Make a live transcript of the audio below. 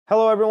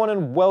Hello everyone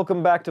and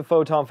welcome back to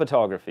Photon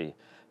Photography.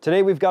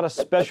 Today we've got a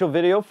special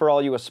video for all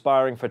you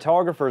aspiring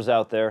photographers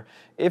out there.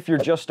 If you're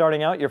just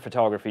starting out your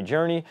photography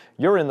journey,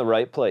 you're in the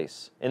right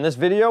place. In this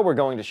video, we're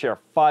going to share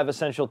 5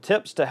 essential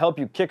tips to help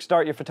you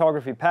kickstart your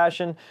photography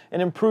passion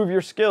and improve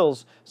your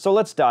skills, so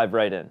let's dive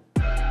right in.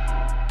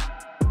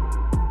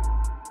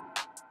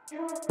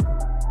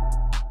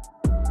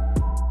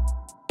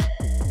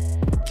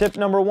 Tip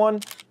number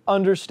 1,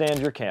 understand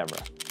your camera.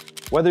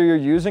 Whether you're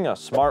using a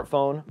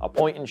smartphone, a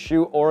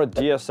point-and-shoot, or a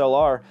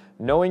DSLR,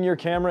 knowing your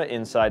camera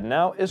inside and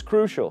out is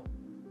crucial.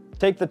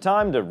 Take the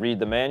time to read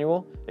the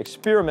manual,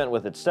 experiment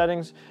with its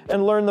settings,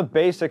 and learn the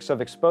basics of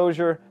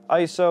exposure,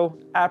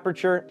 ISO,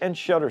 aperture, and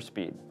shutter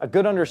speed. A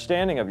good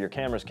understanding of your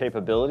camera's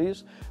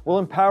capabilities will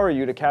empower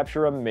you to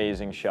capture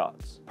amazing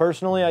shots.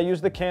 Personally, I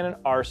use the Canon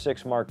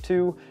R6 Mark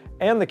II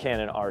and the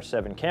Canon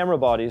R7 camera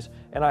bodies,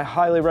 and I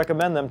highly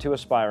recommend them to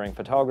aspiring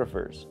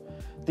photographers.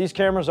 These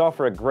cameras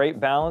offer a great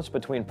balance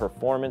between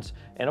performance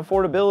and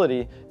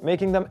affordability,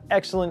 making them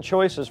excellent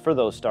choices for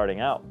those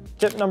starting out.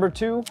 Tip number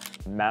 2,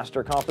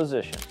 master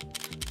composition.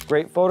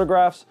 Great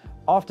photographs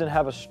often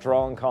have a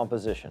strong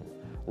composition.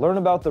 Learn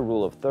about the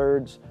rule of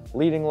thirds,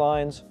 leading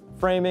lines,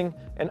 framing,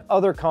 and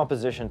other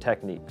composition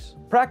techniques.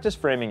 Practice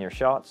framing your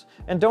shots,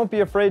 and don't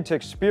be afraid to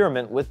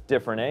experiment with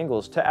different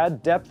angles to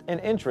add depth and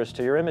interest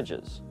to your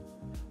images.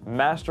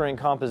 Mastering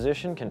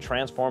composition can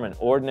transform an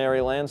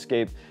ordinary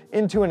landscape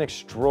into an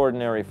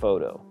extraordinary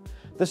photo.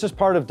 This is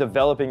part of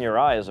developing your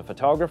eye as a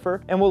photographer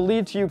and will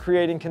lead to you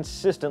creating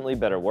consistently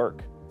better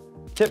work.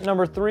 Tip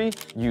number 3,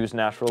 use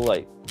natural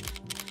light.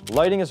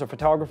 Lighting is a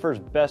photographer's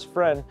best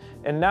friend,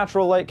 and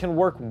natural light can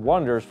work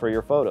wonders for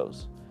your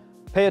photos.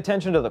 Pay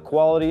attention to the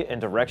quality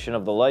and direction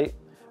of the light.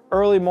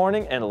 Early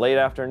morning and late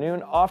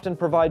afternoon often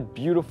provide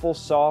beautiful,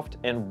 soft,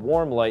 and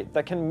warm light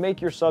that can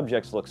make your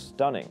subjects look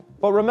stunning.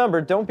 But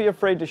remember, don't be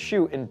afraid to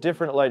shoot in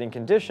different lighting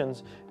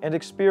conditions and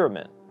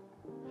experiment.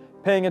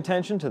 Paying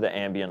attention to the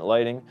ambient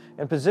lighting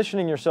and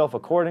positioning yourself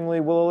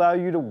accordingly will allow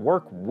you to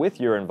work with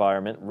your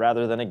environment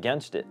rather than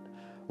against it.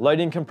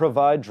 Lighting can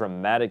provide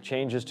dramatic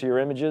changes to your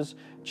images,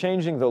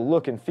 changing the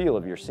look and feel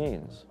of your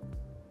scenes.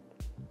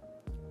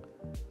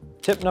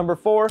 Tip number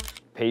 4,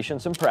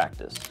 patience and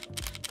practice.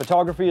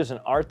 Photography is an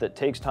art that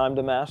takes time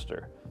to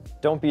master.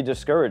 Don't be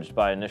discouraged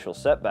by initial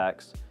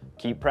setbacks.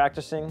 Keep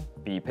practicing,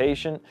 be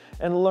patient,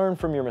 and learn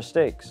from your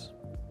mistakes.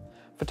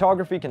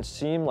 Photography can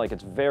seem like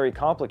it's very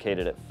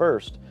complicated at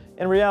first.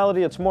 In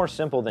reality, it's more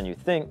simple than you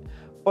think,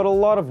 but a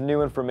lot of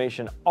new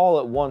information all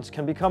at once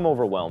can become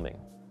overwhelming.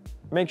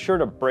 Make sure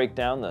to break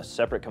down the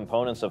separate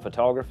components of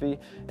photography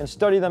and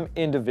study them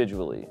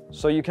individually,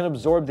 so you can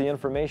absorb the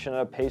information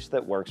at a pace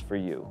that works for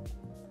you.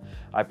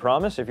 I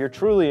promise, if you're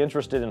truly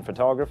interested in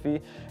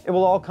photography, it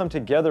will all come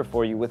together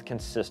for you with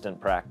consistent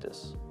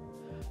practice.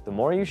 The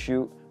more you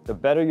shoot, the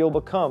better you'll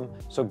become,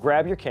 so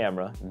grab your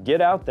camera,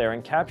 get out there,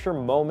 and capture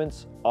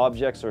moments,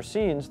 objects, or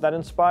scenes that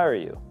inspire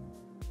you.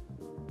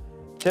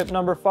 Tip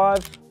number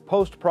 5,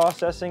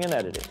 post-processing and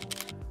editing.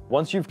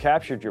 Once you've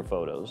captured your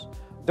photos,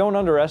 don't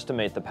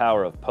underestimate the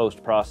power of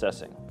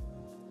post-processing.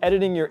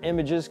 Editing your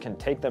images can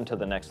take them to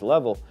the next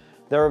level.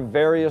 There are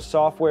various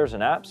softwares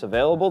and apps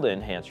available to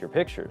enhance your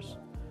pictures.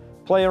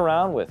 Play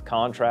around with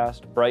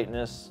contrast,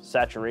 brightness,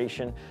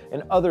 saturation,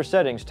 and other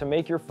settings to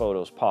make your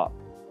photos pop.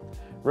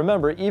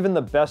 Remember, even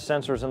the best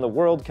sensors in the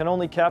world can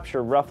only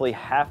capture roughly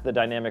half the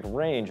dynamic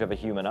range of a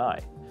human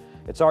eye.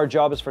 It's our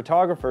job as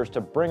photographers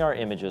to bring our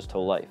images to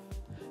life.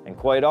 And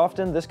quite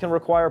often, this can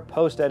require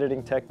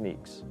post-editing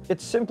techniques.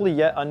 It's simply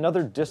yet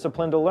another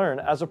discipline to learn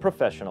as a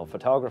professional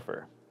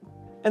photographer.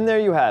 And there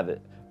you have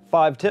it.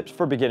 5 tips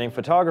for beginning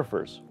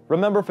photographers.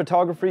 Remember,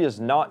 photography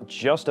is not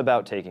just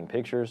about taking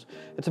pictures,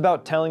 it's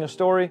about telling a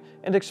story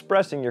and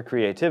expressing your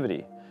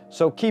creativity.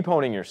 So keep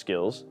honing your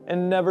skills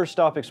and never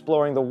stop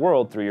exploring the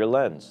world through your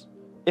lens.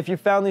 If you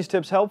found these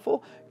tips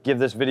helpful, give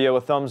this video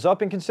a thumbs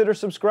up and consider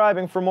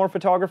subscribing for more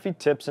photography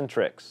tips and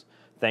tricks.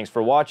 Thanks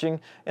for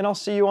watching, and I'll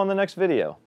see you on the next video.